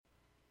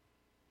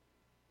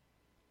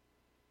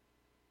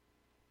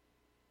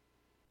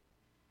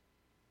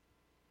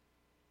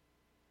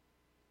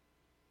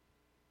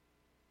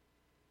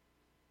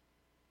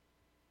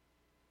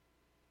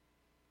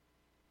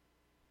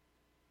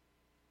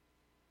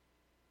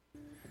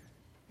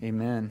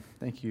Amen.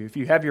 Thank you. If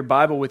you have your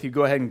Bible with you,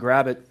 go ahead and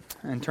grab it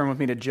and turn with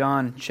me to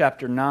John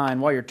chapter 9.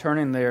 While you're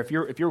turning there, if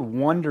you're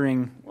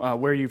wondering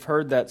where you've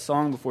heard that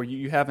song before,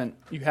 you haven't.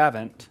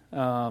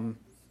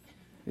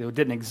 It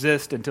didn't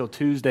exist until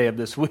Tuesday of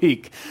this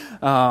week.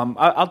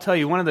 I'll tell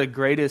you, one of the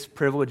greatest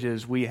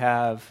privileges we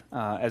have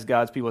as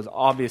God's people is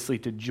obviously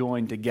to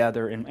join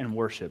together and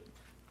worship.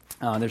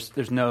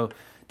 There's no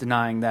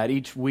denying that.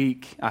 Each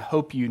week, I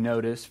hope you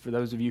notice, for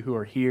those of you who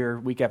are here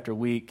week after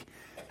week,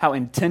 how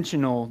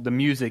intentional the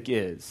music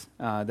is,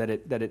 that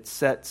it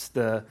sets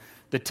the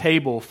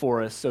table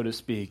for us, so to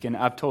speak. And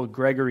I've told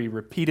Gregory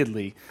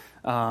repeatedly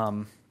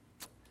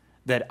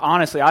that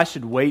honestly I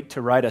should wait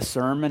to write a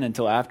sermon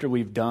until after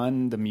we've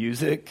done the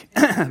music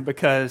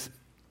because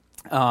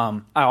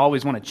I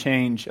always want to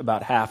change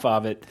about half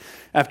of it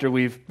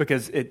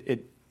because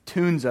it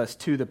tunes us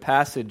to the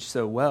passage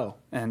so well.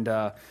 And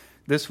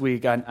this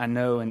week, I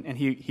know, and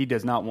he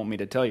does not want me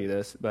to tell you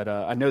this, but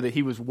I know that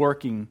he was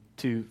working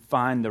to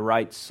find the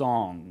right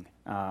song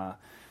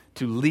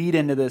to lead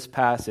into this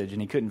passage,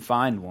 and he couldn't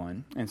find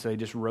one, and so he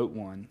just wrote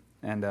one.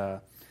 And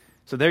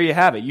so there you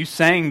have it. You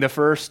sang the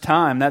first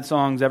time that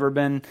song's ever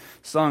been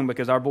sung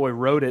because our boy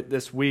wrote it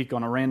this week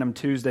on a random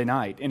Tuesday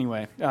night.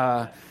 Anyway,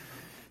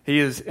 he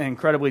is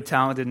incredibly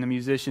talented, and the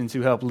musicians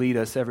who help lead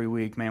us every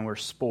week, man, we're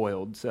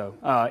spoiled. So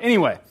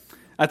anyway,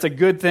 that's a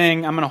good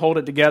thing. I'm going to hold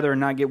it together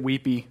and not get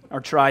weepy, or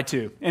try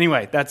to.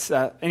 Anyway,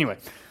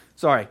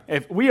 sorry.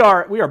 If we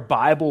are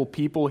Bible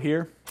people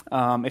here.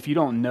 If you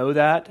don't know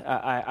that,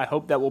 I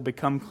hope that will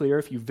become clear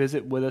if you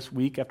visit with us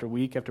week after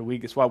week after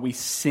week. It's why we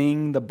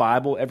sing the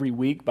Bible every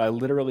week by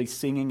literally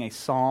singing a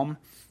psalm.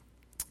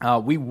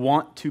 We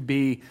want to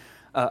be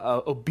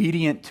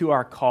obedient to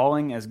our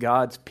calling as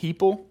God's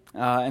people.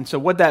 And so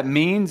what that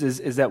means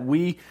is that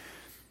we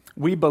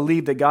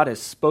believe that God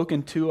has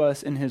spoken to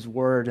us in His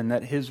Word, and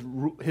that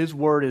His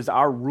Word is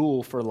our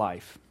rule for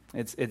life.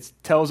 It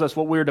tells us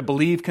what we're to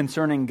believe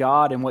concerning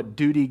God and what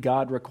duty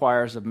God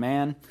requires of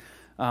man,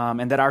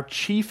 and that our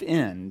chief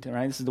end,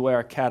 right? This is the way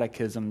our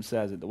catechism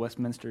says it. The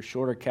Westminster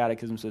Shorter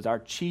Catechism says our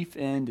chief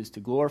end is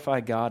to glorify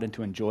God and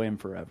to enjoy Him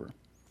forever.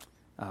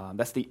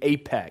 That's the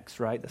apex,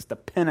 right? That's the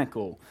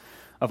pinnacle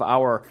of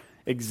our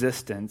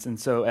existence. And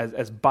so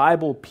as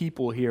Bible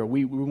people here,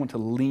 we want to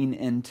lean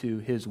into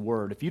His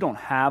Word. If you don't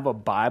have a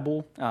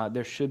Bible,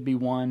 there should be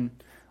one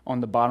on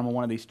the bottom of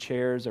one of these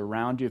chairs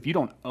around you. If you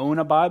don't own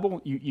a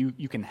Bible,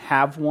 you can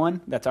have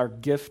one. That's our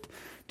gift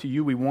to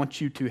you. We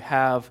want you to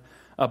have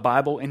a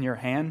Bible in your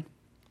hand.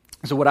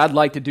 So what I'd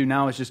like to do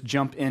now is just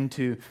jump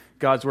into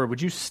God's Word.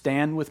 Would you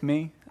stand with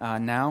me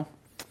now?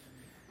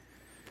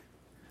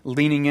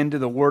 Leaning into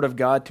the Word of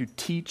God to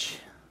teach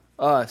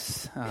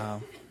us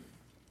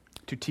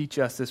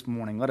this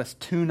morning. Let us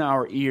tune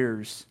our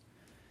ears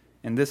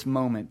in this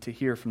moment to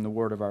hear from the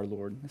word of our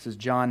Lord. This is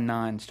John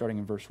 9, starting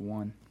in verse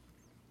 1.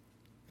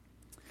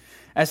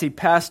 As he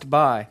passed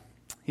by,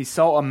 he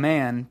saw a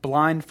man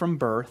blind from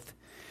birth,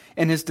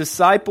 and his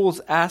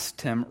disciples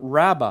asked him,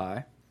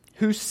 "Rabbi,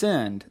 who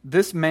sinned,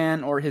 this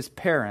man or his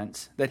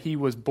parents, that he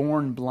was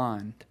born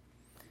blind?"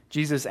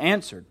 Jesus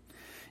answered,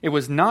 "It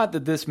was not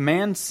that this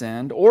man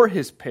sinned or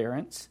his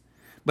parents,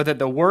 but that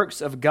the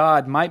works of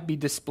God might be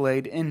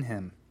displayed in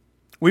him.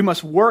 We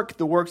must work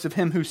the works of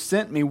Him who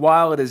sent me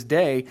while it is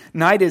day.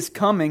 Night is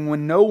coming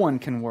when no one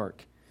can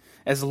work.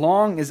 As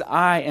long as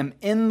I am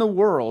in the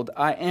world,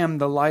 I am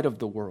the light of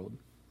the world."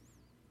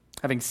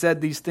 Having said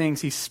these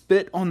things, He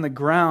spit on the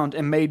ground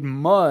and made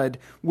mud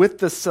with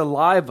the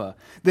saliva.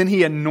 Then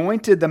He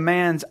anointed the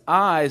man's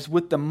eyes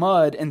with the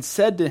mud and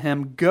said to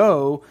him,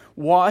 "Go,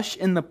 wash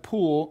in the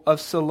pool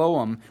of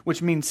Siloam,"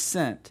 which means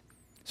sent.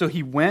 So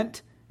he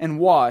went and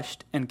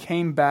washed and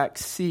came back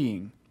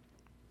seeing.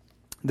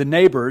 The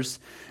neighbors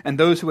and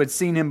those who had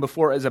seen him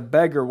before as a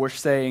beggar were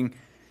saying,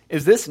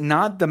 "Is this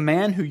not the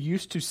man who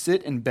used to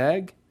sit and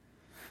beg?"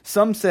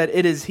 Some said,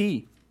 "It is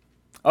he."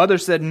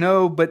 Others said,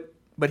 "No, but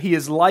he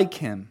is like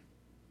him."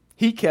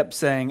 He kept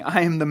saying,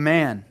 "I am the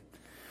man."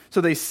 So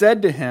they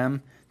said to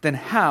him, "Then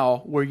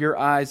how were your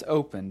eyes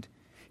opened?"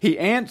 He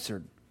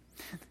answered,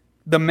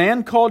 "The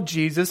man called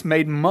Jesus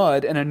made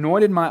mud and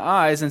anointed my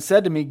eyes and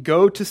said to me,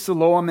 'Go to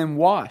Siloam and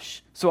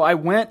wash.' So I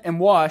went and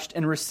washed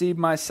and received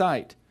my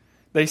sight."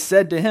 They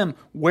said to him,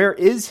 "Where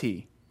is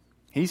he?"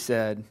 He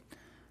said,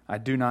 "I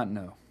do not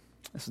know."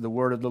 This is the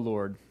word of the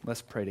Lord.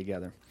 Let's pray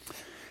together.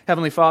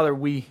 Heavenly Father,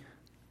 we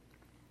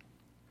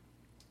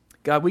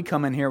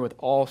come in here with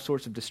all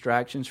sorts of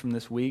distractions from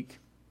this week.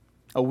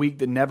 A week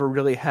that never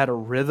really had a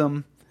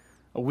rhythm.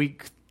 A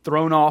week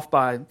thrown off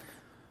by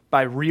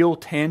real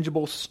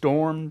tangible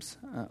storms.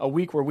 A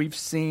week where we've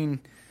seen,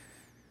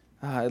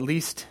 at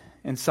least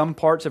in some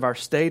parts of our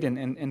state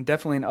and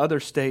definitely in other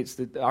states,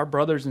 that our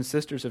brothers and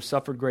sisters have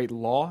suffered great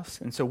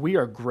loss. And so we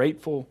are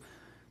grateful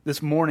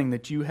this morning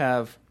that you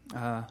have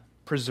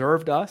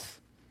preserved us,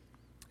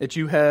 that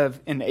you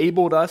have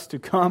enabled us to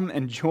come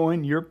and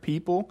join your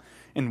people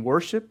in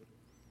worship.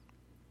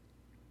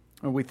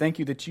 And we thank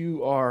you that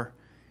you are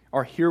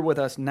here with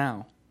us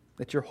now,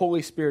 that your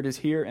Holy Spirit is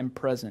here and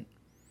present.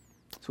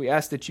 So we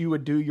ask that you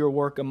would do your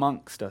work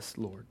amongst us,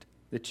 Lord.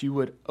 that you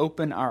would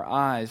open our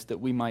eyes that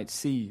we might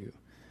see you,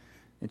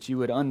 that you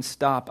would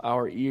unstop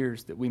our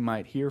ears that we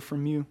might hear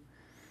from you.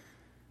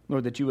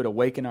 Lord, that you would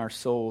awaken our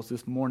souls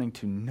this morning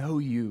to know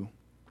you,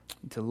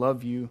 to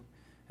love you,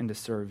 and to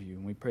serve you.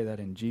 And we pray that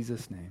in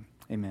Jesus' name.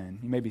 Amen.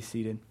 You may be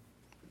seated.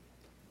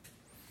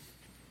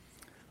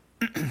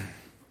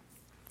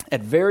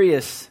 At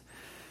various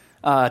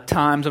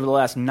times over the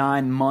last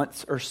 9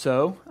 months or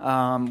so,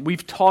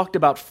 we've talked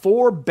about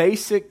 4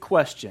 basic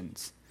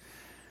questions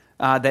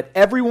that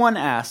everyone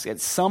asks at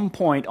some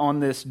point on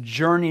this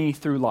journey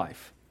through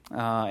life.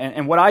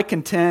 And what I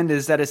contend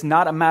is that it's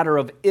not a matter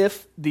of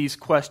if these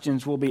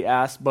questions will be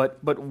asked,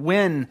 but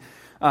when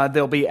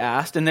they'll be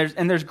asked. And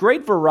there's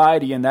great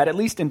variety in that, at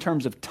least in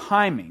terms of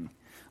timing.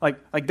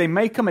 Like they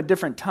may come at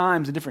different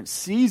times and different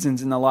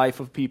seasons in the life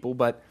of people,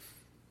 but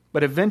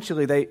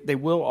eventually they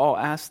will all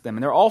ask them.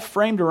 And they're all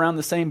framed around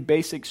the same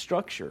basic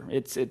structure.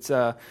 It's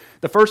the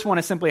first one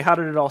is simply, how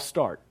did it all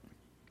start?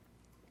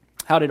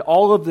 How did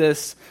all of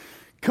this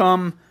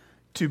come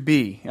to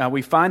be?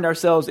 We find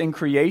ourselves in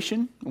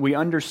creation. We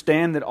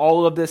understand that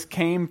all of this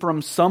came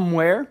from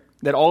somewhere,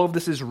 that all of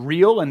this is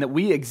real, and that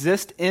we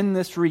exist in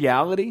this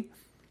reality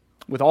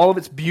with all of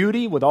its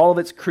beauty, with all of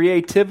its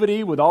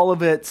creativity, with all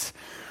of its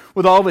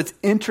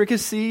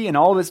intricacy and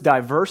all of its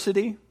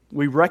diversity.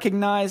 We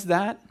recognize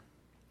that.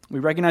 We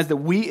recognize that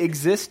we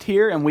exist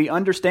here, and we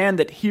understand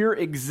that here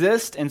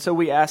exists, and so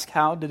we ask,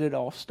 how did it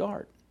all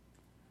start?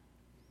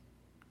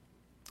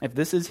 If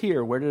this is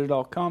here, where did it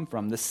all come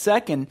from? The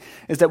second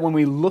is that when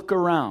we look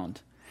around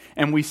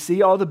and we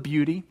see all the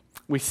beauty,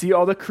 we see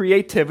all the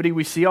creativity,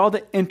 we see all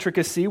the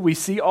intricacy, we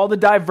see all the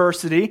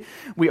diversity,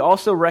 we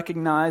also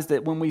recognize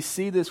that when we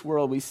see this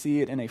world, we see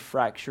it in a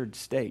fractured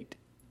state.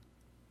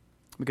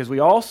 Because we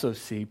also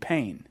see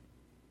pain.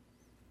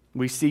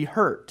 We see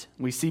hurt.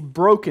 We see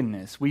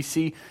brokenness. We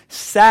see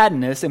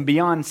sadness. And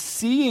beyond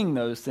seeing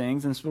those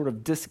things in a sort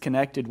of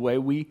disconnected way,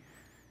 we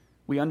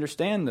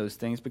understand those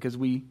things because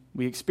we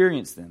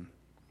experience them.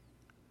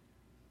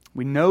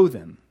 We know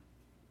them.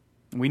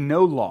 We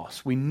know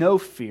loss. We know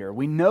fear.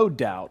 We know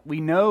doubt. We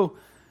know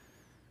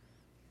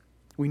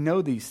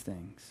these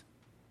things.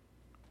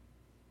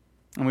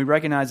 And we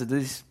recognize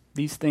that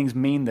these things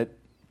mean that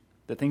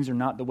things are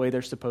not the way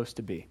they're supposed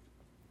to be.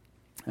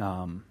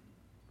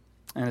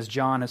 And as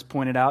John has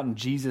pointed out, and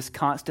Jesus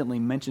constantly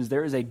mentions,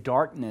 there is a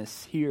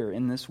darkness here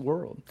in this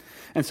world.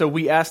 And so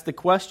we ask the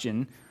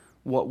question,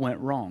 what went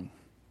wrong?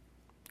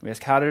 We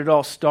ask, how did it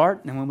all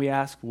start? And when we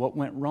ask, what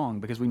went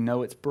wrong? Because we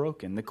know it's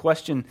broken. That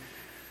question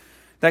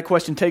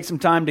takes some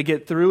time to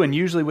get through, and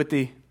usually with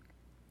the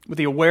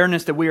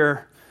awareness that we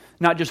are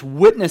not just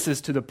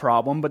witnesses to the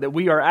problem, but that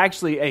we are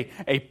actually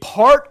a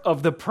part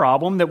of the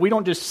problem, that we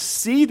don't just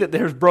see that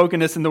there's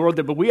brokenness in the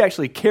world, but we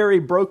actually carry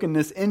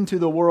brokenness into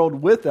the world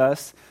with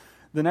us.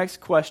 The next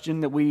question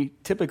that we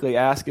typically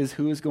ask is,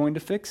 who is going to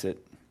fix it?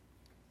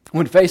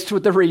 When faced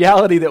with the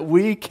reality that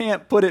we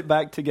can't put it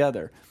back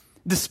together,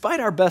 despite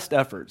our best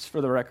efforts,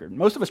 for the record.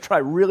 Most of us try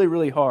really,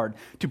 really hard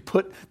to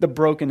put the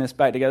brokenness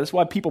back together. That's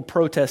why people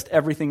protest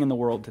everything in the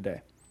world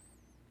today.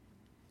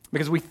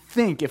 Because we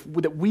think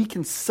that we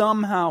can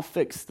somehow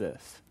fix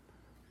this.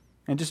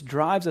 And it just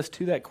drives us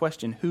to that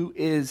question, who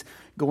is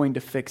going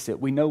to fix it?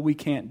 We know we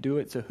can't do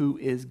it, so who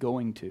is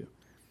going to?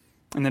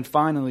 And then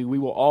finally, we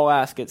will all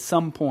ask at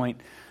some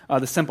point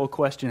the simple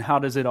question, how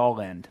does it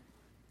all end?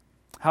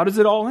 How does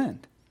it all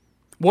end?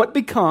 What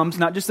becomes,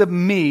 not just of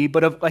me,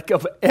 but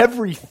of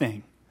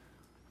everything?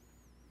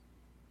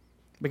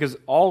 Because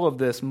all of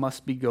this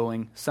must be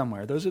going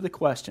somewhere. Those are the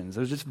questions.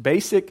 Those are just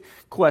basic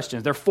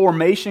questions. They're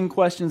formation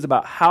questions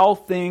about how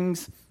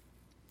things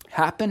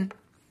happen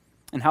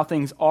and how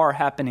things are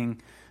happening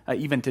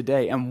even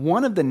today. And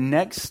one of the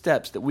next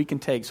steps that we can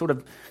take, sort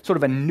of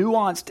a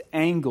nuanced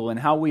angle in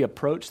how we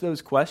approach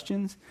those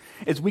questions,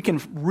 is we can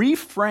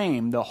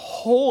reframe the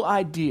whole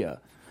idea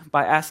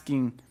by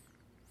asking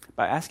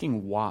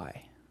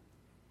why.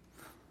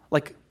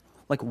 Like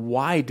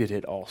why did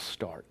it all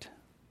start?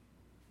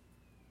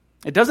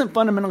 It doesn't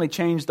fundamentally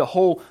change the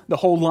whole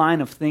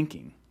line of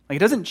thinking. Like, it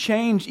doesn't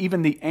change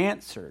even the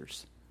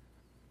answers.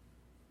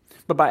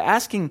 But by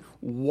asking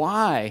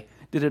why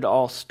did it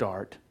all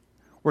start,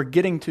 we're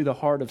getting to the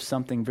heart of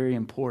something very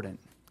important.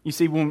 You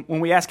see, when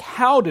we ask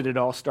how did it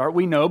all start,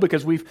 we know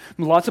because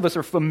lots of us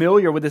are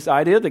familiar with this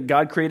idea that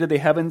God created the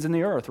heavens and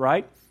the earth,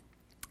 right?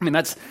 I mean,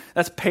 that's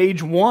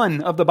page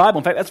 1 of the Bible.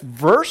 In fact, that's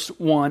verse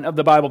 1 of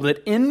the Bible,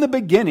 that in the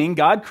beginning,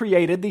 God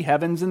created the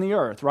heavens and the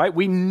earth, right?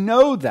 We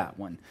know that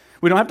one.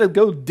 We don't have to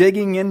go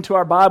digging into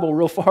our Bible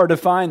real far to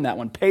find that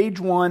one.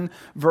 Page 1,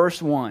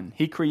 verse 1.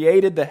 He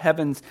created the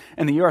heavens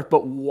and the earth.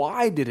 But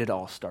why did it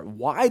all start?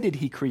 Why did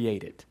he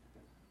create it?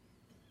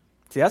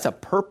 See, that's a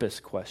purpose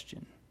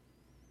question.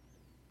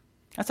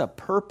 That's a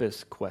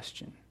purpose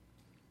question.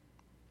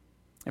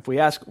 If we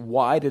ask,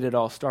 why did it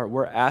all start?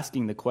 We're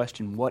asking the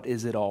question, what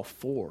is it all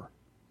for?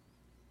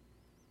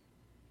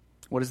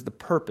 What is the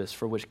purpose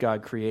for which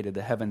God created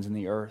the heavens and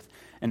the earth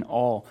and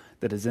all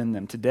that is in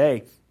them?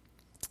 Today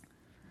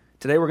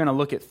Today we're going to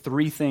look at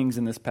three things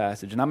in this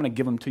passage, and I'm going to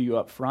give them to you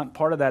up front.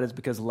 Part of that is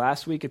because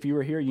last week, if you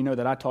were here, you know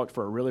that I talked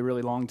for a really,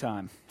 really long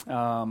time.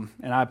 And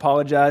I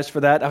apologize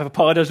for that. I've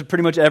apologized to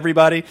pretty much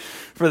everybody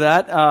for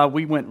that.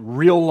 We went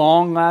real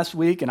long last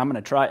week, and I'm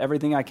going to try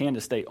everything I can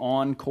to stay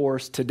on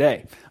course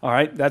today. All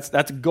right,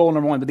 that's goal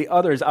number one. But the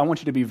other is I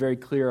want you to be very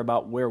clear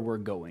about where we're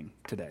going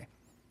today.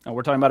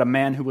 We're talking about a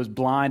man who was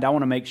blind. I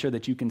want to make sure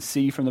that you can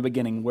see from the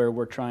beginning where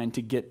we're trying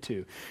to get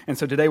to. And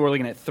so today we're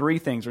looking at three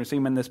things. We're going to see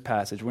them in this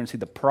passage. We're going to see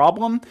the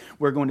problem,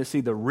 we're going to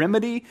see the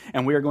remedy,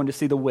 and we are going to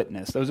see the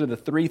witness. Those are the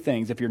three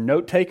things. If you're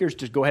note takers,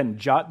 just go ahead and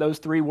jot those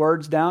three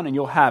words down and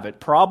you'll have it.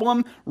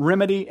 Problem,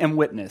 remedy, and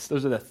witness.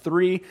 Those are the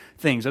three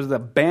things. Those are the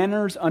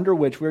banners under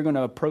which we're going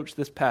to approach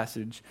this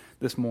passage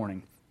this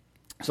morning.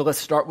 So let's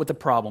start with the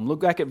problem. Look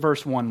back at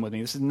verse 1 with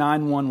me. This is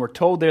 9:1. We're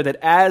told there that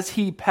as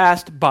he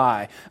passed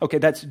by, okay,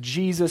 that's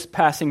Jesus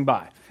passing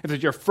by. If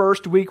it's your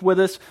first week with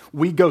us,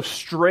 we go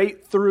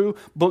straight through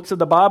books of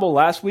the Bible.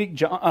 Last week,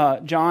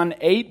 John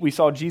 8, we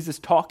saw Jesus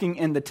talking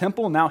in the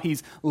temple. Now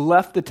he's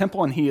left the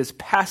temple and he is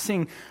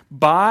passing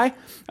by.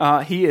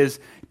 He is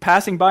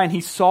passing by and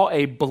he saw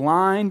a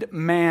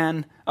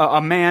man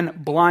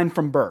blind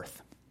from birth.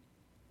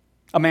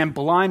 A man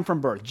blind from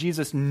birth.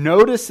 Jesus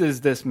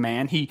notices this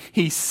man.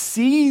 He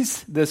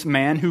sees this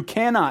man who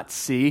cannot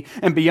see.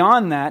 And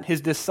beyond that, his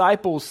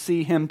disciples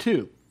see him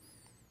too.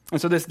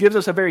 And so this gives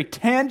us a very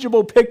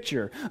tangible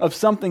picture of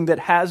something that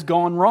has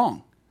gone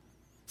wrong.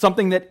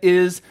 Something that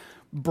is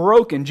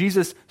broken.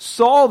 Jesus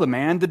saw the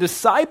man. The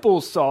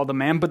disciples saw the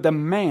man. But the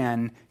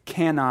man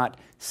cannot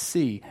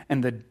see.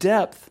 And the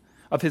depth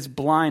of his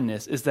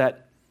blindness is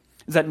that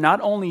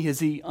not only is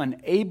he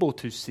unable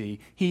to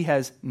see, he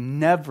has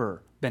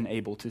never been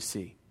able to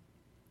see.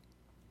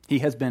 He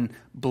has been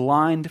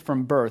blind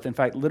from birth. In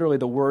fact, literally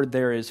the word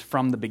there is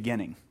from the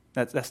beginning.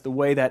 That's the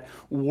way that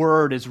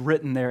word is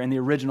written there in the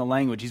original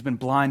language. He's been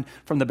blind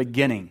from the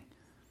beginning.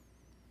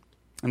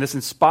 And this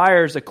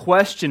inspires a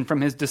question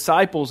from his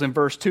disciples in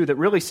verse 2 that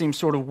really seems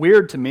sort of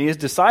weird to me. His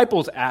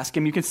disciples ask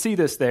him, you can see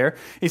this there.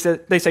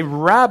 They say,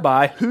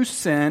 Rabbi, who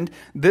sinned,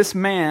 this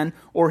man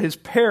or his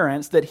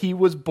parents, that he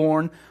was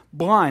born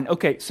blind?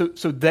 Okay, so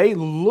they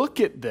look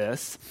at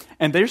this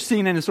and they're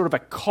seeing it as sort of a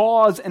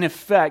cause and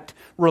effect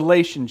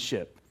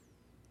relationship.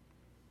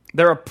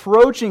 They're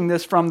approaching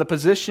this from the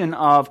position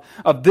of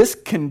this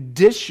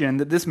condition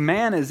that this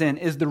man is in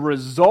is the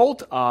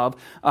result of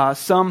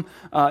some,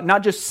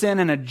 not just sin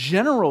in a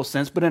general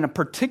sense, but in a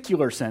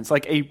particular sense,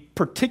 like a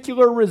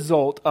particular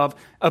result of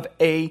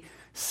a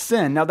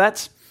sin. Now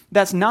that's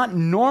not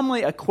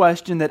normally a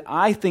question that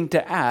I think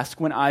to ask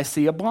when I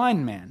see a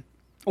blind man.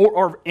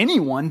 Or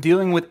anyone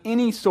dealing with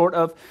any sort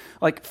of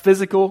like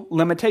physical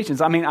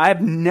limitations. I mean, I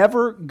have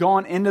never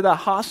gone into the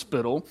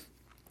hospital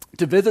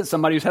to visit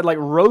somebody who's had like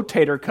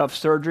rotator cuff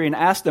surgery and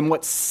asked them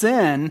what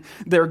sin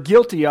they're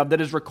guilty of that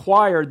has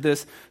required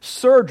this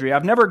surgery.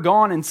 I've never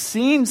gone and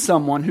seen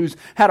someone who's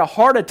had a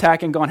heart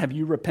attack and gone, have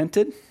you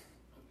repented?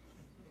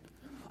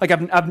 Like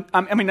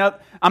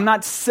I'm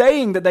not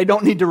saying that they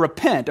don't need to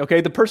repent, okay?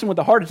 The person with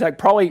the heart attack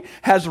probably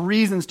has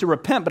reasons to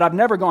repent, but I've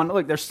never gone,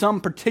 look, there's some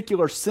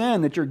particular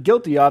sin that you're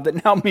guilty of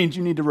that now means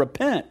you need to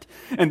repent.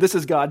 And this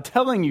is God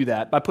telling you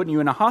that by putting you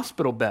in a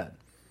hospital bed.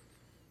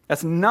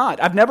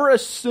 I've never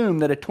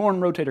assumed that a torn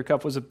rotator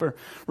cuff was a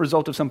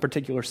result of some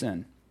particular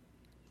sin.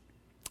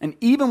 And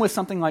even with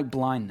something like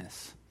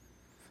blindness,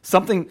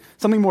 something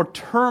more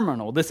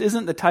terminal, this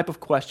isn't the type of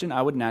question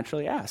I would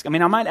naturally ask. I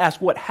mean, I might ask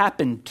what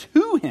happened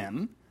to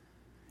him.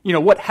 You know,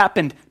 what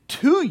happened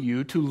to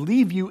you to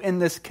leave you in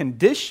this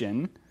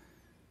condition?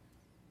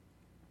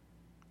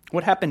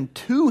 What happened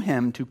to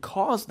him to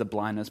cause the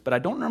blindness? But I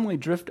don't normally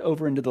drift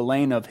over into the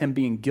lane of him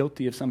being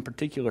guilty of some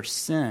particular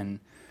sin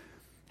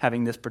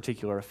having this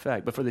particular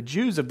effect. But for the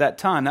Jews of that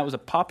time, that was a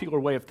popular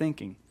way of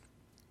thinking.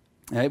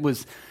 It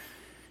was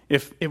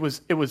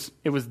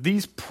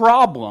these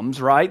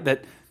problems, right,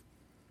 that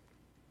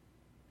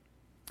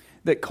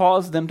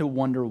caused them to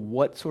wonder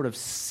what sort of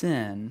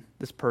sin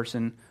this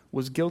person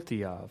was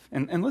guilty of.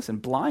 And listen,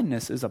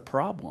 blindness is a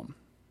problem.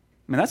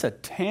 I mean, that's a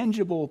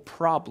tangible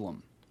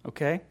problem,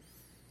 okay?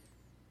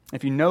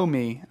 If you know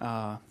me,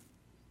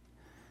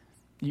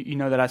 you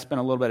know that I spent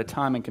a little bit of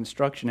time in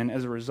construction, and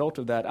as a result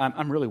of that,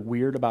 I'm really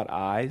weird about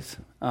eyes.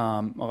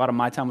 A lot of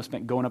my time was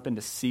spent going up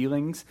into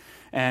ceilings,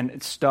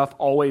 and stuff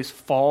always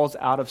falls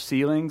out of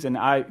ceilings, and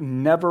I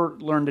never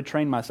learned to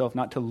train myself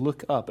not to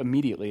look up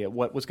immediately at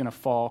what was going to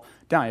fall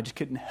down. I just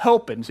couldn't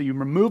help it. And so you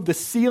remove the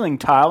ceiling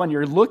tile, and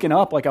you're looking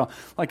up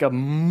like a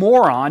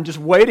moron, just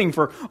waiting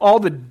for all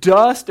the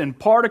dust and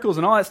particles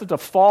and all that stuff to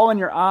fall in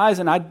your eyes.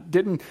 And I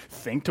didn't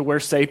think to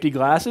wear safety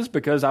glasses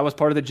because I was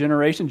part of the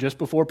generation just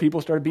before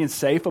people started being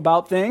safe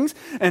about things.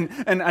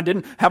 And I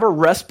didn't have a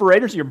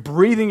respirator, so you're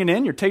breathing it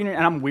in, you're taking it,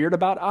 and I'm weird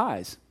about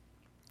eyes.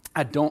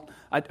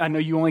 I know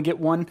you only get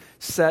one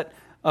set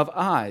of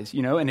eyes,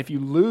 and if you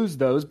lose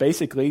those,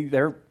 basically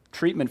their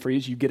treatment for you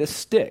is you get a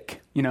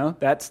stick.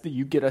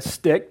 You get a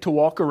stick to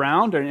walk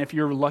around, and if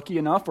you're lucky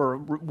enough or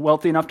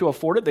wealthy enough to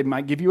afford it, they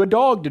might give you a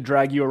dog to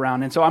drag you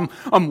around. And so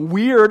I'm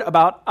weird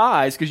about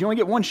eyes because you only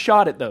get one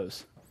shot at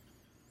those.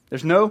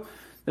 There's no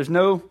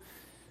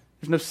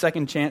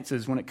second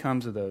chances when it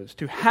comes to those.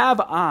 To have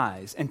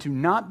eyes and to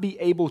not be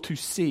able to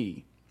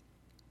see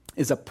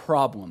is a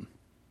problem.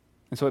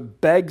 And so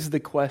it begs the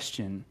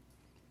question,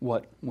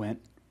 what went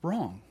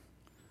wrong?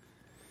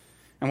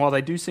 And while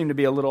they do seem to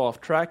be a little off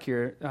track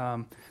here,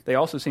 they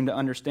also seem to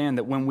understand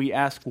that when we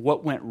ask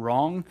what went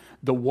wrong,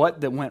 the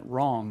what that went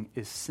wrong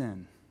is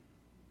sin.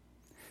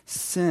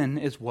 Sin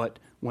is what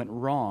went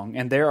wrong.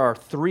 And there are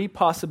three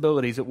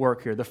possibilities at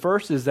work here. The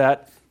first is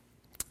that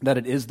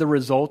it is the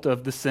result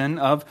of the sin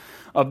of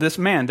this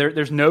man.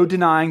 There's no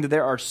denying that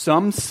there are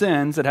some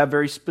sins that have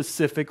very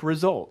specific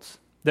results.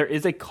 There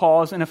is a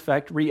cause and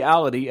effect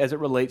reality as it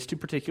relates to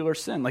particular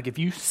sin. Like if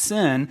you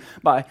sin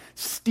by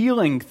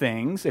stealing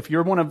things, if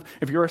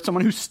you're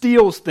someone who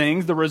steals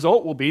things, the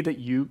result will be that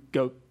you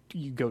go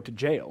to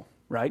jail,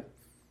 right?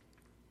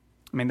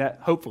 I mean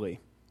that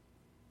hopefully.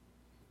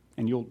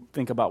 And you'll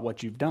think about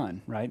what you've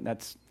done, right?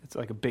 It's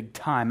like a big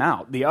time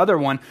out. The other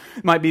one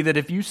might be that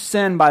if you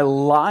sin by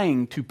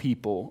lying to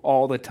people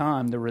all the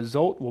time, the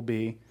result will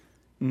be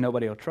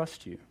nobody will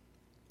trust you.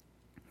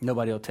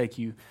 Nobody will take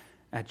you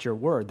at your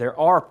word. There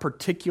are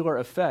particular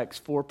effects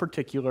for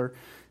particular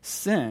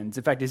sins.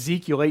 In fact,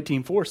 Ezekiel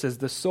 18:4 says,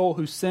 "The soul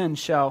who sins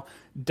shall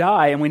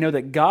die." And we know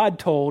that God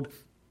told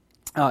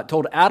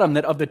Adam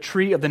that of the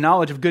tree of the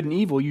knowledge of good and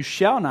evil you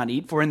shall not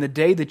eat, for in the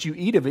day that you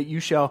eat of it you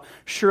shall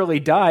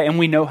surely die. And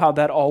we know how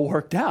that all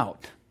worked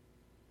out.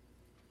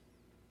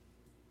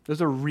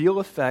 Those are real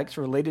effects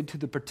related to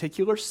the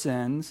particular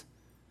sins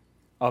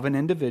of an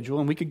individual,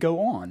 and we could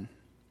go on.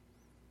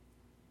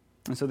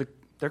 And so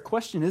their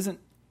question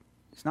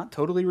it's not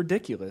totally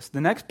ridiculous.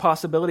 The next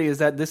possibility is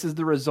that this is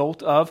the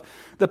result of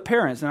the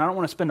parents. And I don't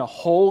want to spend a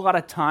whole lot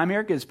of time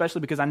here, especially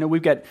because I know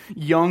we've got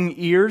young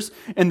ears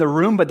in the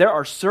room, but there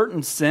are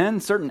certain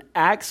sins, certain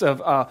acts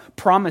of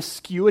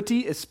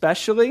promiscuity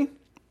especially,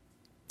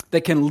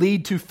 that can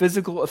lead to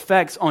physical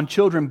effects on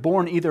children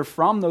born either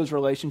from those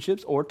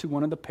relationships or to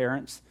one of the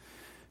parents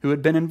who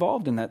had been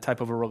involved in that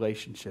type of a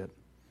relationship.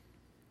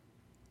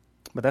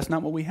 But that's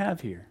not what we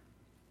have here.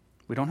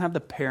 We don't have the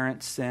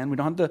parent sin. We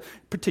don't have the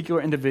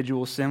particular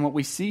individual sin. What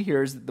we see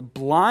here is that the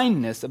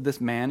blindness of this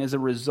man is a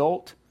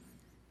result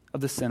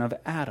of the sin of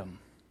Adam.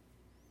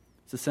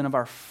 It's the sin of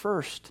our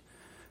first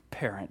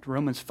parent.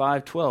 Romans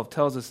 5:12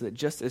 tells us that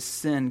just as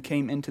sin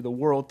came into the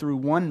world through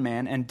one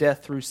man and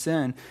death through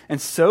sin, and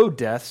so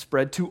death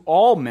spread to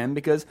all men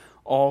because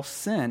all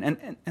sin.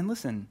 And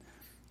listen,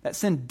 that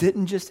sin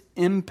didn't just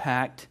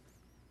impact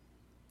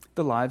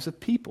the lives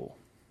of people.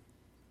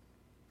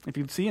 If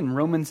you see in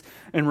Romans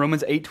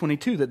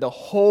 8:22 that the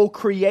whole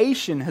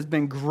creation has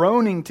been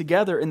groaning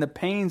together in the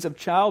pains of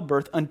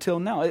childbirth until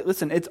now.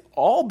 Listen, it's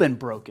all been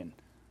broken.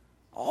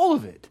 All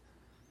of it.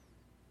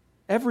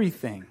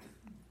 Everything.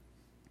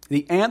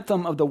 The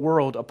anthem of the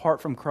world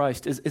apart from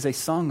Christ is a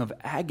song of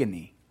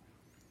agony.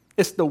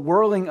 It's the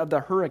whirling of the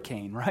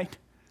hurricane, right?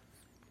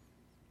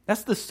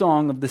 That's the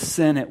song of the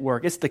sin at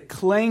work. It's the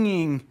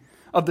clanging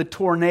of the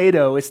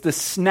tornado. It's the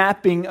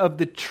snapping of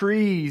the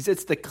trees.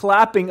 It's the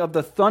clapping of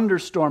the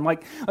thunderstorm.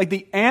 Like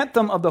the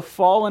anthem of the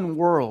fallen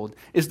world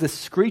is the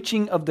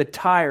screeching of the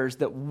tires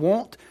that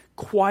won't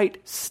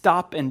quite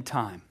stop in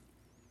time.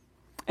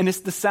 And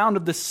it's the sound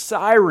of the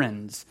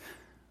sirens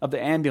of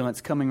the ambulance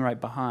coming right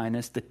behind.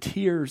 It's the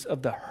tears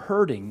of the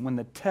hurting when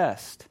the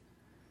test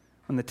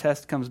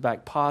comes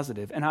back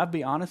positive. And I'll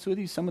be honest with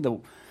you, some of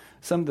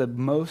the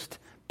most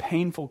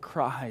painful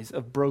cries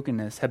of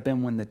brokenness have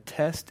been when the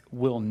test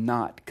will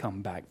not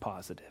come back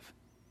positive.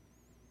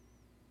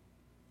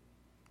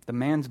 The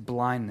man's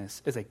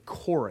blindness is a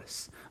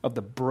chorus of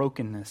the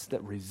brokenness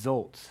that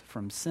results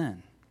from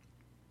sin.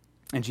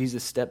 And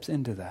Jesus steps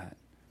into that.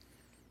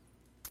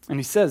 And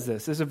he says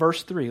this is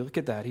verse 3. Look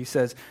at that. He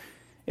says,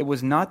 "It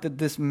was not that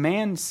this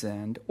man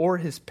sinned or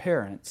his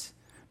parents,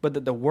 but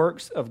that the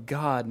works of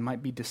God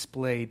might be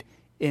displayed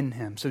in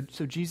him." So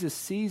Jesus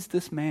sees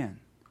this man.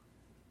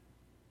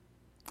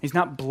 He's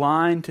not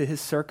blind to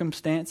his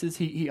circumstances.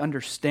 He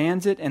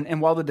understands it. And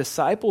while the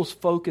disciples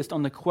focused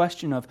on the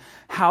question of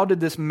how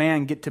did this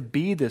man get to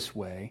be this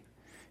way,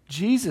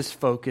 Jesus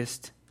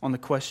focused on the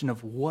question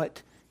of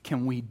what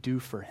can we do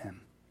for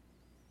him.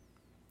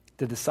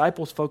 The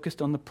disciples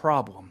focused on the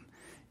problem.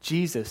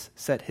 Jesus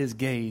set his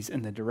gaze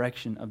in the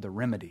direction of the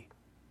remedy.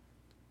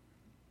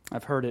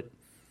 I've heard it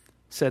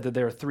said that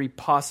there are 3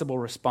 possible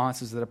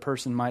responses that a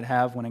person might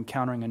have when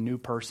encountering a new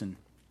person.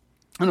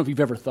 I don't know if you've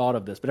ever thought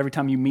of this, but every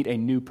time you meet a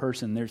new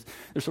person, there's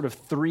sort of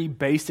 3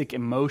 basic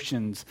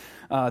emotions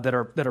that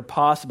are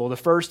possible. The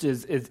first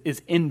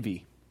is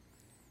envy.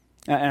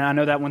 And I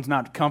know that one's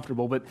not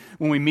comfortable, but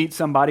when we meet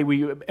somebody,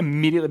 we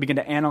immediately begin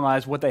to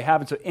analyze what they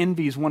have. And so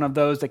envy is one of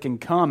those that can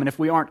come. And if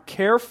we aren't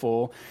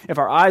careful, if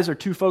our eyes are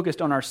too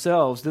focused on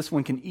ourselves, this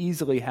one can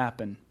easily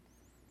happen.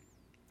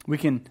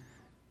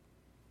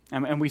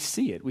 And we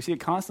see it. We see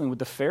it constantly with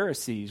the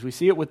Pharisees. We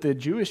see it with the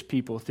Jewish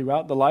people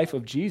throughout the life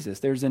of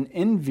Jesus. There's an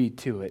envy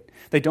to it.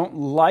 They don't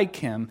like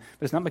him,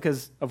 but it's not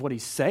because of what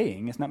he's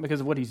saying. It's not because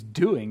of what he's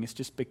doing. It's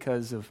just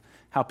because of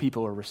how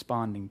people are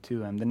responding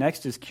to him. The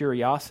next is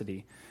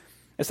curiosity.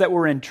 It's that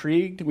we're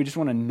intrigued. We just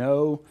want to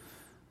know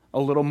a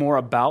little more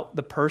about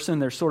the person.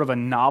 There's sort of a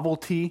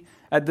novelty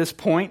at this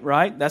point,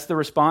 right? That's the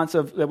response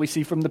that we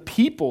see from the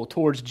people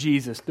towards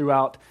Jesus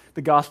throughout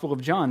the Gospel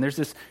of John. There's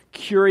this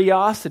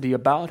curiosity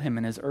about him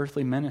and his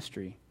earthly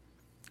ministry.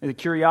 The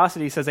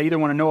curiosity says, I either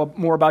want to know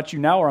more about you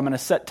now or I'm going to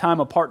set time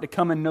apart to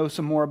come and know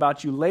some more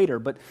about you later.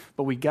 But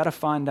we got to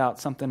find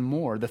out something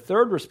more. The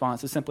third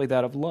response is simply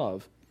that of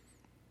love.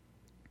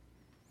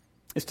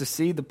 It's to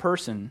see the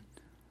person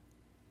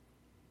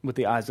with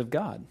the eyes of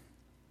God.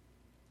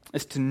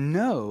 It's to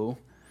know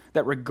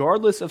that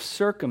regardless of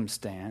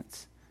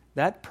circumstance,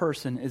 that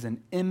person is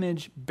an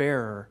image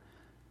bearer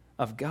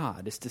of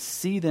God. It's to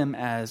see them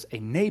as a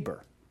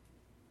neighbor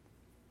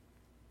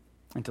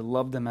and to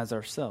love them as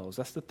ourselves.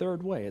 That's the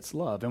third way. It's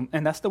love.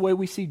 And that's the way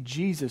we see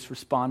Jesus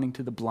responding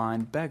to the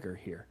blind beggar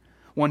here.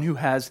 One who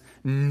has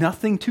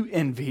nothing to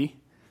envy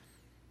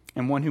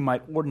and one who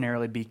might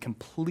ordinarily be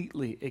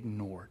completely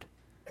ignored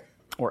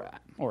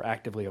or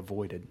actively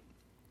avoided.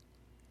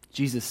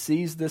 Jesus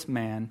sees this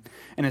man,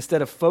 and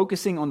instead of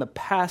focusing on the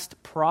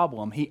past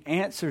problem, he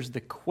answers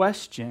the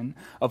question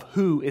of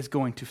who is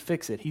going to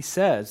fix it. He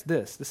says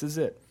this is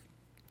it.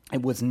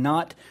 It was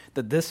not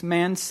that this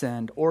man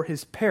sinned or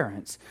his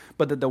parents,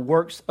 but that the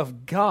works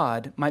of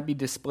God might be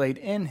displayed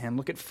in him.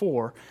 Look at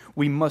 4.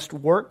 We must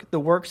work the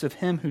works of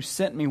him who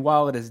sent me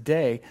while it is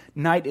day.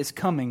 Night is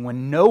coming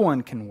when no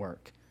one can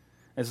work.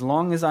 As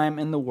long as I am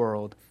in the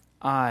world,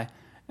 I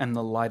am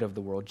the light of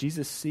the world.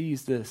 Jesus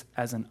sees this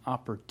as an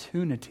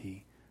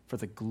opportunity for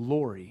the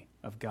glory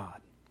of God.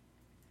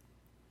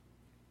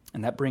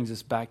 And that brings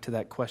us back to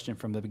that question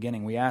from the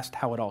beginning. We asked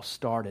how it all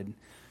started,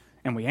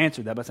 and we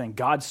answered that by saying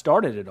God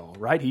started it all,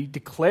 right? He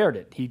declared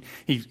it.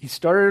 He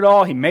started it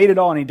all, he made it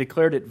all, and he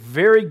declared it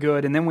very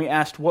good. And then we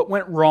asked what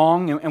went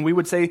wrong, and we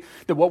would say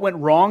that what went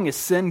wrong is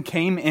sin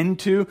came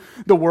into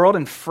the world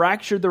and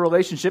fractured the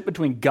relationship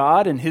between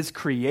God and his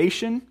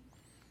creation.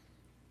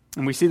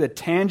 And we see the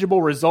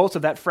tangible results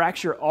of that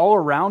fracture all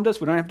around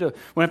us. We don't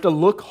have to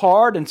look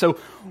hard. And so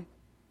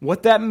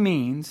what that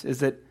means is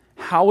that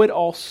how it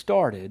all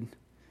started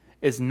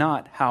is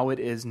not how it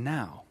is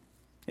now.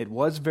 It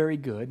was very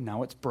good.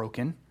 Now it's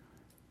broken.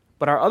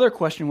 But our other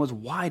question was,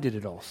 why did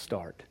it all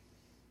start?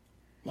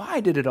 Why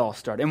did it all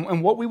start?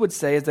 And what we would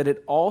say is that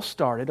it all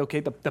started,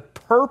 okay, the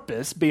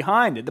purpose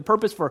behind it, the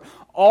purpose for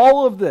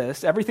all of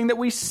this, everything that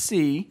we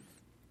see,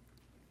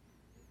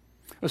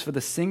 was for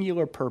the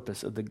singular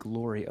purpose of the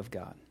glory of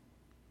God.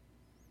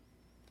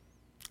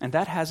 And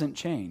that hasn't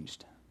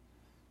changed.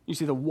 You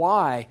see, the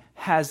why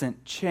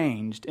hasn't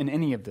changed in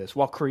any of this.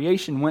 While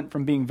creation went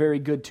from being very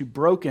good to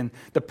broken,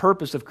 the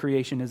purpose of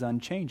creation is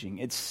unchanging.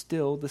 It's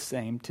still the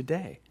same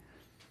today.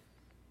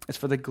 It's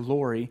for the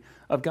glory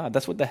of God.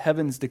 That's what the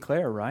heavens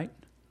declare, right?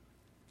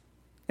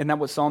 Isn't that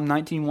what Psalm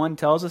 19:1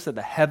 tells us, that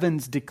the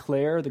heavens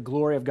declare the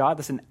glory of God?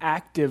 That's an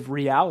active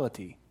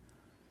reality.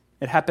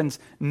 It happens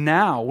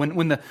now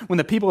when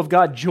the people of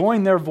God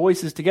join their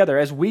voices together,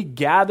 as we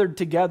gathered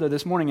together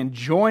this morning and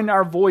joined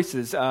our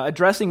voices,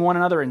 addressing one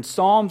another in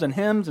psalms and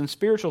hymns and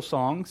spiritual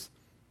songs,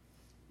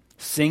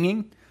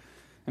 singing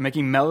and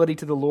making melody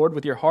to the Lord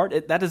with your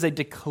heart. That is a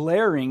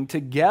declaring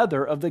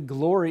together of the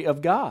glory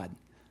of God.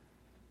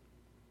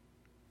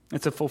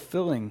 It's a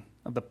fulfilling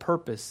of the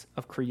purpose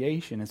of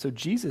creation. And so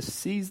Jesus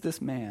sees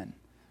this man,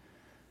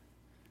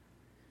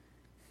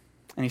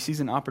 and he sees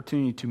an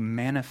opportunity to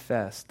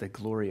manifest the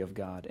glory of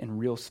God in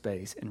real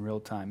space, in real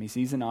time. He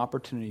sees an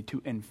opportunity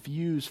to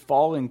infuse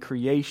fallen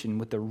creation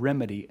with the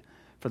remedy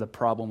for the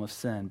problem of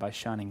sin by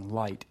shining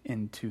light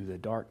into the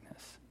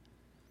darkness.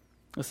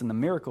 Listen, the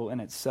miracle in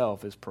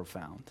itself is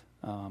profound.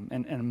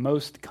 And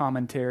most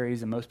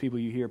commentaries and most people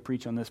you hear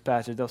preach on this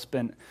passage, they'll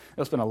spend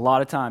a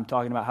lot of time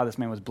talking about how this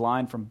man was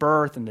blind from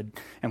birth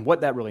and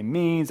what that really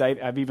means. I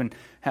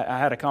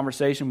had a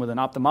conversation with an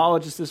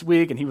ophthalmologist this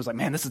week, and he was like,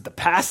 "Man, this is the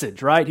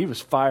passage, right?" He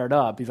was fired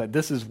up. He's like,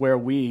 "This is where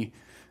we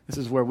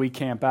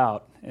camp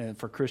out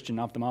for Christian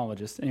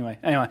ophthalmologists." Anyway,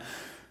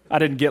 I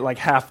didn't get like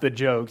half the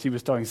jokes. He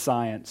was talking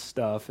science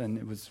stuff, and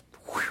it was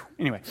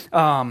anyway.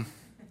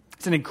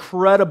 It's an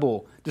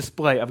incredible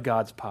display of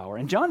God's power.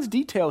 And John's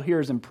detail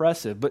here is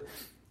impressive, but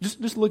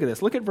just look at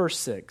this. Look at verse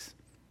 6.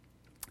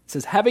 It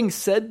says, having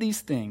said these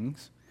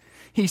things,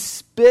 he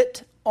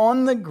spit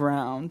on the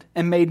ground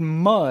and made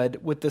mud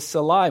with the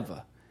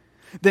saliva.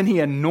 Then he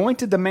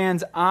anointed the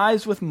man's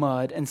eyes with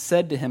mud and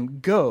said to him,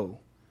 "Go,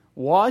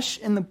 wash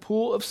in the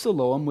pool of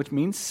Siloam," which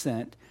means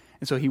sent.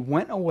 And so he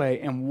went away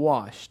and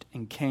washed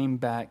and came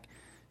back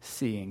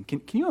seeing.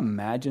 Can you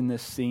imagine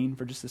this scene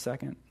for just a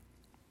second?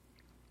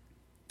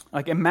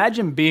 Like,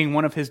 imagine being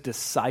one of his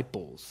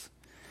disciples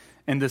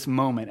in this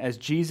moment as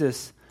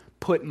Jesus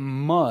put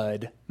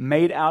mud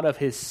made out of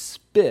his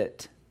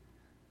spit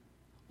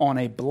on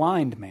a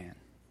blind man.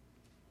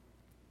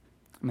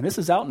 I mean, this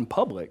is out in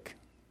public.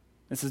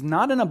 This is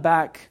not in a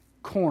back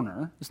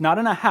corner. It's not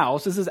in a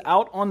house. This is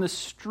out on the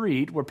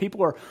street where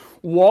people are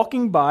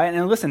walking by.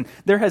 And listen,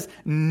 there has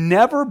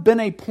never been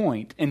a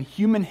point in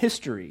human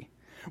history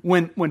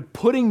when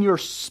putting your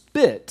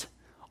spit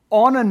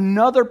on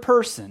another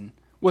person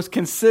was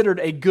considered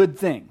a good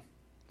thing.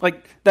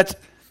 Like,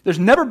 there's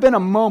never been a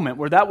moment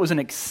where that was an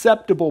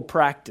acceptable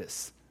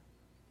practice.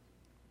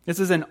 This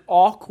is an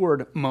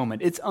awkward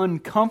moment. It's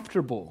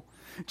uncomfortable.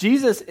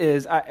 Jesus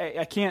is,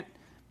 I can't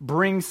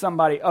bring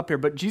somebody up here,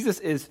 but Jesus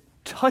is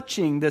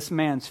touching this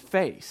man's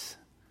face.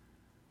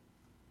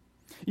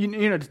 You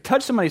know, to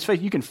touch somebody's face,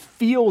 you can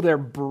feel their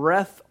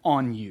breath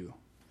on you.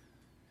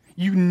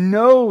 You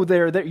know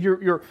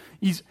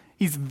he's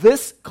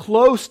this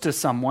close to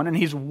someone, and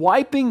he's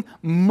wiping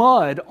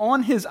mud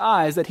on his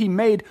eyes that he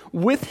made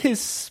with his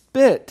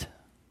spit.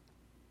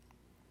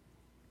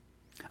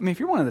 I mean, if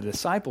you're one of the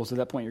disciples at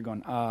that point, you're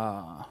going,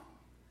 I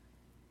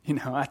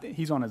think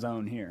he's on his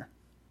own here.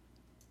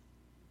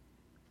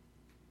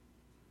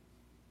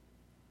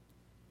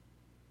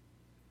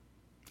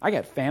 I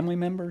got family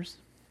members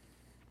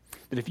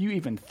that if you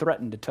even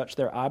threaten to touch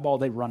their eyeball,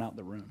 they run out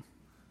the room.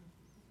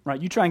 Right?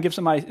 You try and give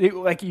somebody,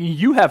 like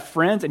you have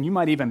friends, and you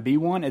might even be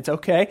one. It's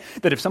okay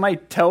that if somebody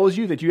tells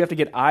you that you have to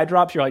get eye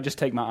drops, you're like, just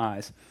take my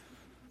eyes.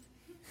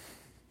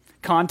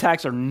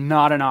 Contacts are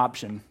not an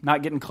option.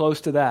 Not getting close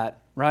to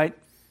that, right?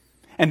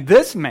 And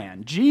this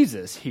man,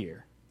 Jesus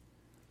here,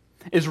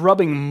 is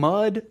rubbing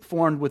mud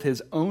formed with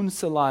his own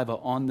saliva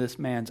on this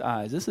man's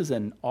eyes. This is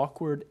an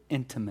awkward,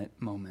 intimate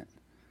moment.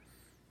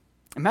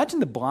 Imagine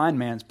the blind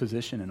man's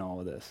position in all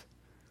of this.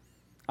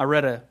 I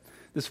read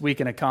this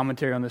week in a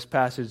commentary on this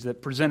passage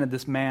that presented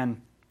this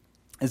man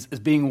as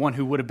being one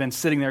who would have been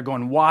sitting there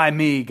going, why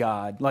me,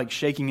 God? Like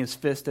shaking his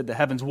fist at the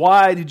heavens.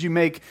 Why did you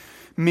make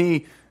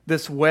me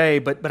this way?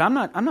 But I'm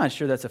not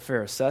sure that's a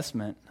fair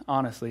assessment,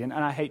 honestly. And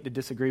I hate to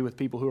disagree with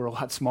people who are a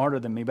lot smarter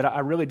than me, but I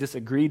really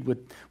disagreed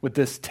with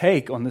this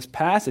take on this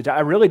passage.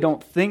 I really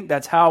don't think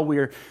that's how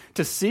we're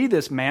to see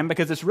this man,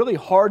 because it's really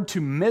hard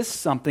to miss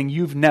something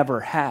you've never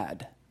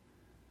had.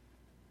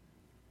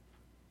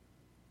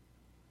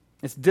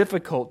 It's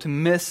difficult to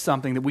miss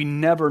something that we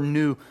never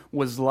knew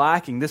was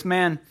lacking. This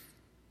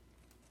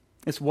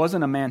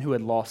wasn't a man who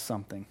had lost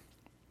something.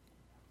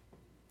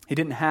 He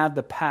didn't have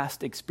the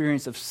past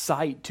experience of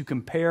sight to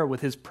compare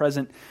with his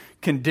present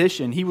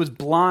condition. He was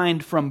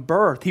blind from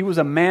birth. He was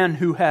a man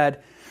who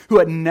had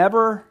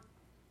never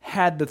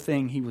had the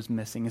thing he was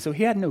missing. And so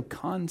he had no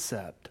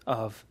concept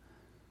of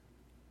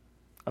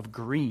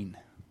green.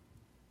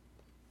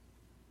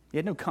 He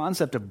had no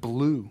concept of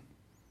blue,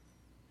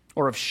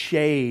 or of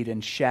shade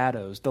and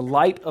shadows. The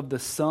light of the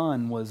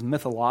sun was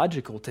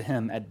mythological to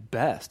him at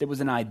best. It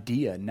was an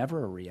idea,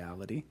 never a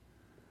reality.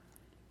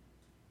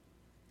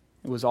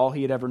 It was all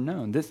he had ever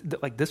known.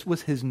 This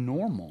was his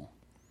normal.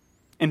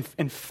 In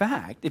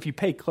fact, if you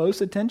pay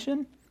close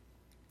attention,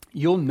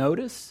 you'll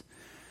notice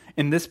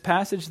in this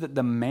passage that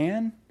the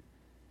man,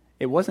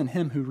 it wasn't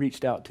him who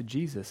reached out to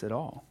Jesus at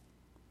all.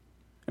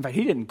 In fact,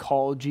 he didn't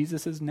call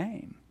Jesus'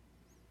 name.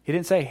 He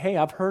didn't say, hey,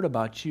 I've heard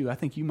about you. I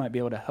think you might be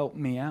able to help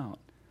me out.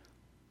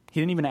 He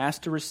didn't even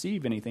ask to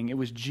receive anything. It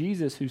was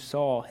Jesus who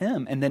saw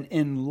him and then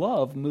in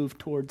love moved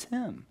towards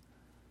him.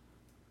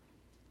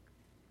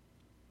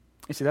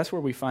 You see, that's where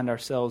we find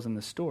ourselves in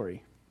the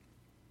story.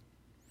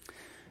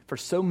 For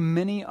so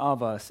many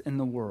of us in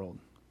the world,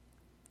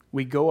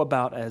 we go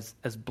about as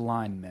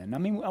blind men. I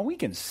mean, we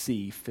can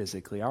see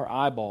physically. Our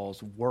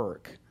eyeballs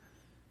work.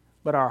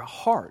 But our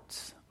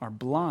hearts are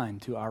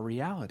blind to our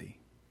reality.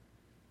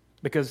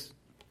 Because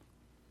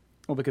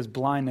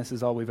blindness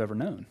is all we've ever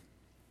known.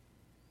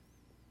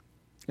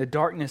 The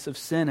darkness of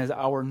sin is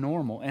our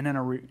normal, and in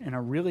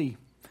a really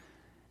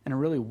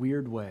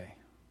weird way,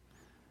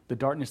 the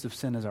darkness of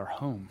sin is our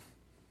home.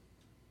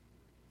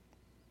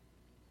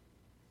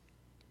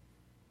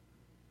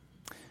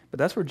 But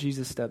that's where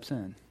Jesus steps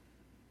in.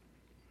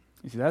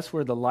 You see, that's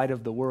where the light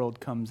of the world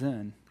comes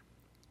in.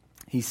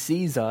 He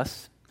sees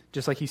us,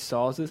 just like he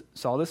saw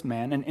this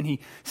man, and he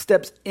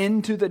steps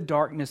into the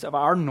darkness of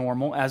our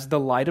normal as the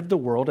light of the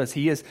world, as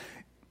he is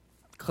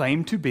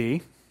claimed to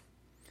be,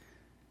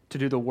 to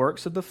do the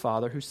works of the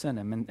Father who sent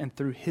him. And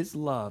through his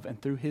love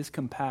and through his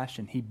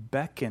compassion, he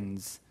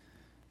beckons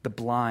the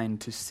blind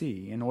to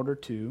see in order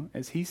to,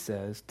 as he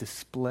says,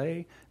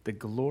 display the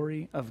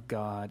glory of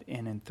God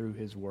in and through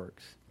his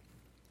works.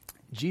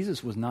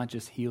 Jesus was not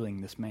just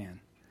healing this man.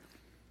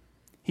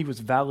 He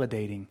was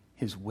validating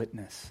his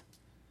witness.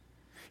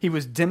 He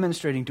was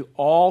demonstrating to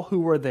all who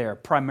were there,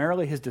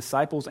 primarily his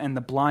disciples and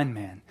the blind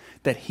man,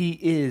 that he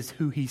is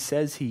who he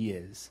says he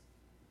is.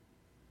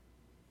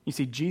 You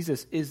see,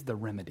 Jesus is the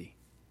remedy.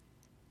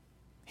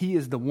 He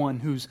is the one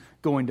who's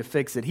going to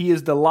fix it. He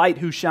is the light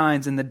who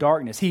shines in the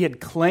darkness. He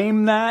had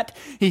claimed that.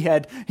 He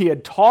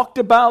had talked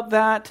about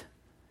that.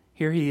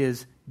 Here he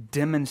is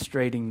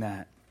demonstrating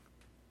that.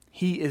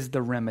 He is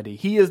the remedy.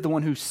 He is the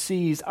one who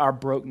sees our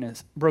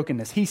brokenness.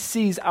 He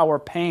sees our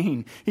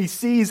pain. He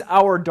sees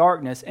our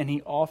darkness, and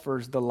he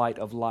offers the light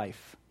of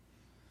life.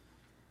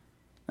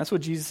 That's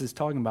what Jesus is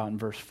talking about in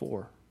verse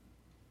 4.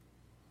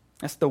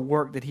 That's the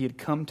work that he had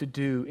come to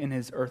do in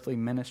his earthly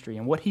ministry.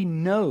 And what he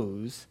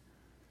knows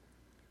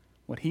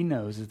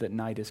is that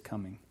night is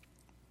coming.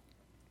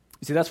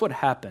 You see, that's what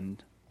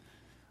happened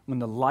when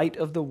the light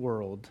of the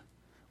world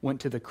went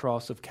to the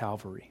cross of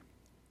Calvary.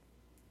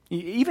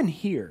 Even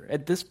here,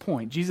 at this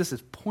point, Jesus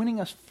is pointing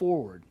us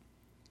forward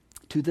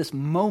to this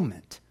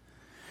moment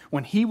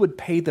when he would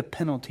pay the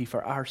penalty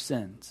for our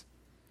sins,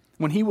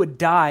 when he would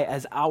die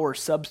as our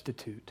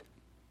substitute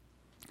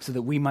so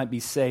that we might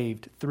be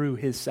saved through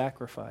his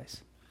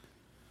sacrifice.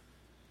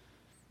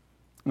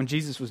 When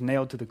Jesus was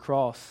nailed to the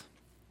cross,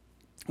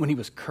 when he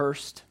was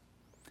cursed,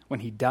 when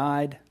he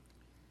died,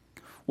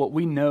 what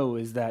we know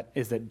is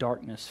that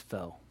darkness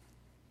fell.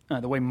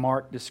 The way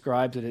Mark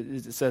describes it,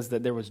 it says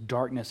that there was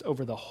darkness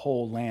over the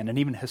whole land. And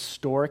even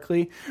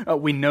historically,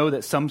 we know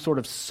that some sort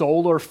of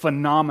solar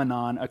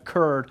phenomenon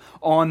occurred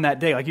on that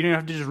day. Like, you don't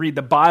have to just read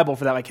the Bible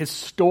for that. Like,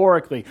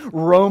 historically,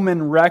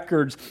 Roman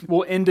records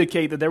will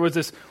indicate that there was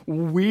this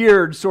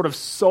weird sort of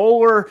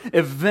solar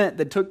event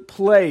that took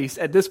place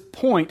at this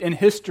point in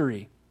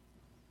history.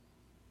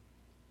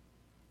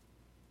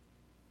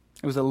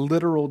 It was a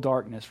literal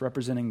darkness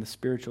representing the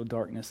spiritual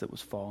darkness that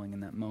was falling in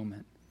that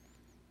moment.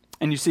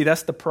 And you see,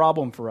 that's the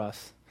problem for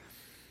us.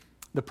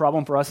 The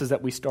problem for us is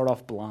that we start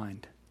off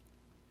blind.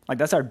 Like,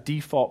 that's our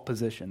default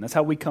position. That's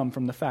how we come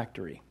from the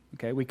factory.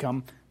 Okay, we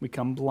come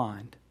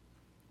blind.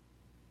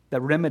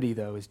 The remedy,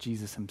 though, is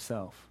Jesus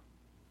himself,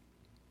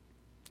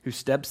 who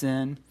steps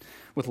in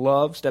with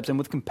love, steps in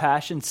with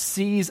compassion,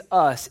 sees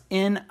us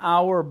in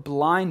our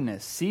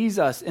blindness, sees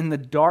us in the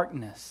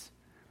darkness,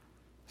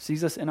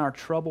 sees us in our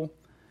trouble,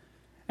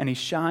 and he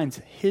shines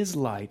his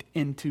light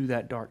into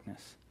that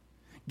darkness,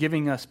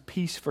 giving us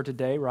peace for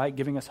today, right?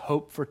 Giving us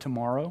hope for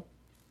tomorrow.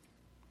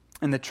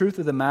 And the truth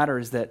of the matter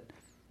is that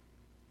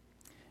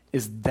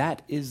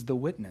is the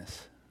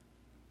witness.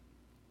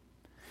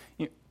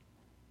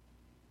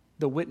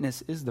 The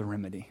witness is the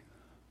remedy.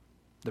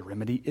 The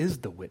remedy is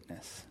the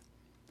witness.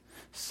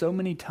 So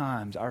many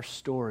times our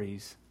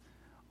stories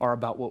are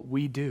about what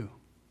we do.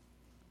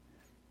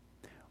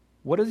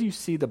 What does you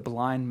see the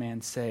blind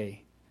man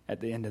say at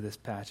the end of this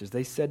passage?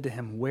 They said to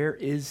him, "Where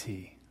is he?"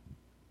 He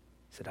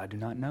said, "I do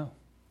not know."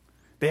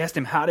 They asked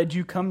him, "How did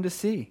you come to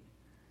see?"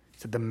 He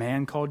said, "The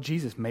man called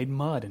Jesus made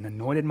mud and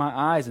anointed my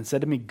eyes and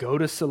said to me, 'Go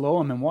to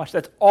Siloam and wash.'"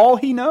 That's all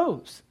he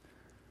knows.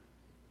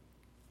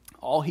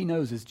 All he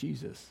knows is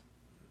Jesus.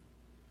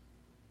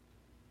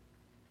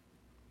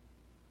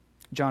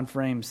 John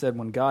Frame said,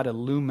 when God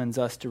illumines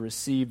us to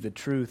receive the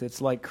truth, it's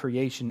like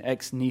creation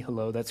ex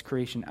nihilo. That's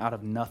creation out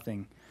of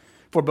nothing.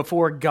 For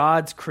before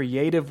God's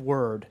creative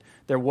word,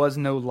 there was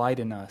no light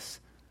in us.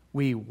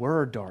 We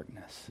were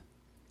darkness.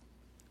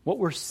 What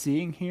we're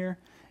seeing here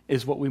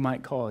is what we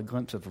might call a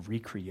glimpse of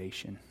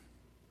recreation.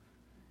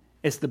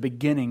 It's the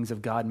beginnings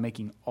of God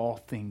making all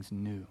things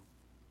new.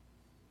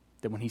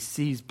 That when he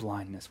sees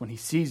blindness, when he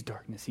sees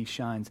darkness, he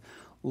shines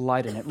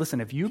light in it. Listen,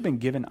 if you've been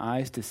given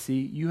eyes to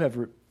see, you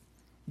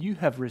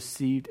have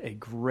received a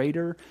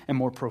greater and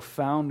more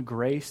profound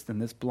grace than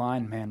this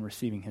blind man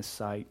receiving his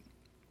sight.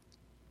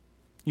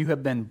 You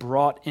have been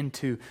brought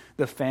into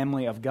the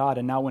family of God,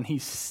 and now when he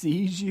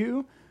sees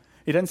you,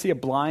 he doesn't see a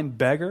blind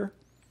beggar.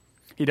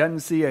 He doesn't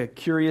see a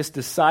curious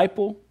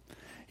disciple.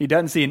 He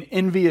doesn't see an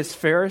envious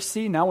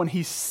Pharisee. Now when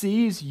he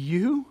sees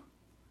you,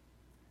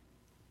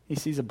 he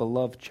sees a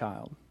beloved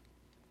child.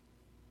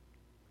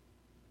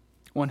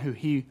 One who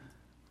he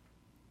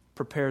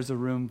prepares a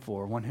room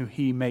for, one who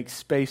he makes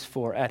space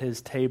for at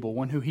his table,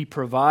 one who he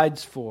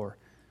provides for.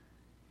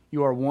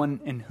 You are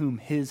one in whom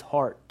his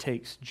heart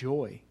takes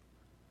joy.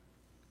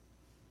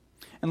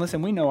 And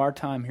listen, we know our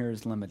time here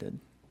is limited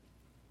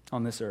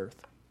on this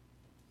earth.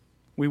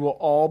 We will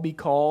all be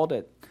called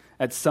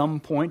at some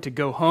point to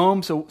go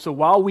home. So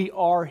while we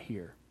are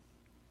here,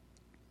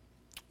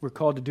 we're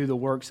called to do the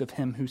works of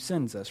him who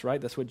sends us, right?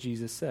 That's what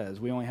Jesus says.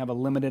 We only have a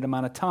limited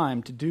amount of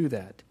time to do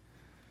that.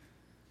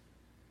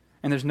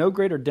 And there's no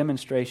greater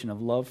demonstration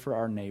of love for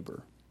our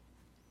neighbor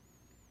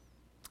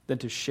than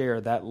to share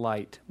that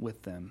light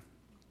with them,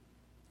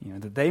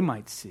 that they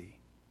might see,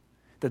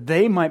 that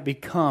they might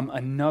become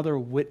another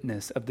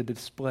witness of the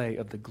display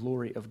of the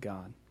glory of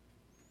God.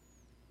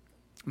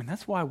 I mean,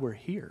 that's why we're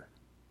here.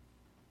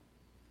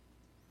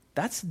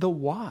 That's the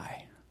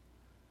why.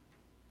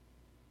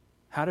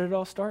 How did it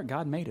all start?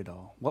 God made it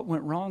all. What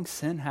went wrong?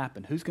 Sin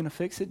happened. Who's going to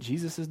fix it?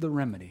 Jesus is the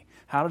remedy.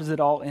 How does it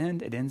all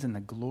end? It ends in the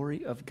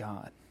glory of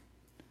God.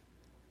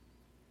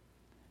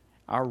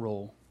 Our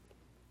role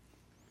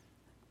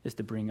is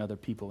to bring other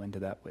people into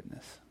that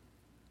witness.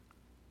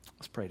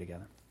 Let's pray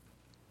together.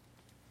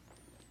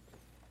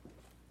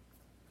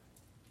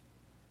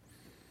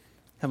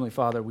 Heavenly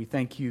Father, we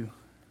thank you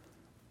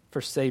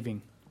for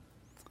saving.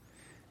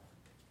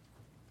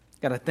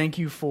 God, I thank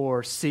you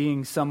for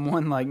seeing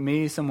someone like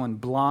me, someone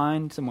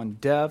blind, someone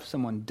deaf,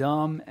 someone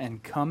dumb,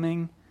 and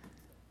coming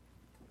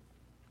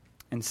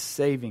and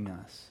saving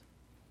us.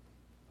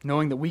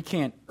 Knowing that we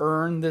can't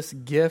earn this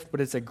gift, but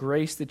it's a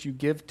grace that you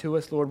give to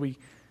us, Lord, we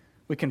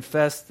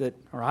confess that,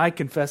 or I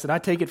confess that I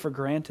take it for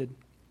granted.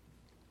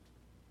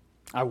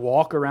 I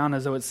walk around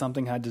as though it's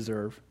something I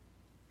deserve.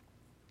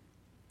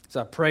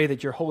 So I pray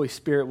that your Holy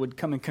Spirit would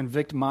come and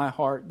convict my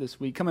heart this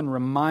week. Come and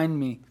remind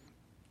me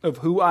of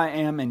who I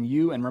am in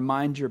you and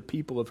remind your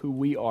people of who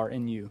we are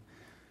in you.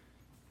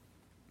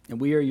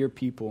 And we are your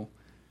people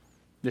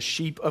the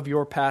sheep of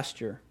your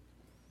pasture,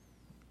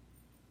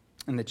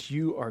 and that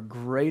you are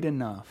great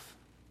enough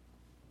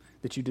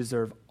that you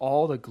deserve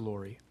all the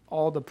glory,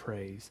 all the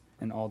praise,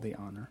 and all the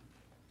honor.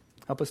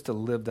 Help us to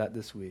live that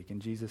this week. In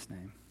Jesus'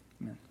 name,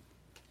 amen.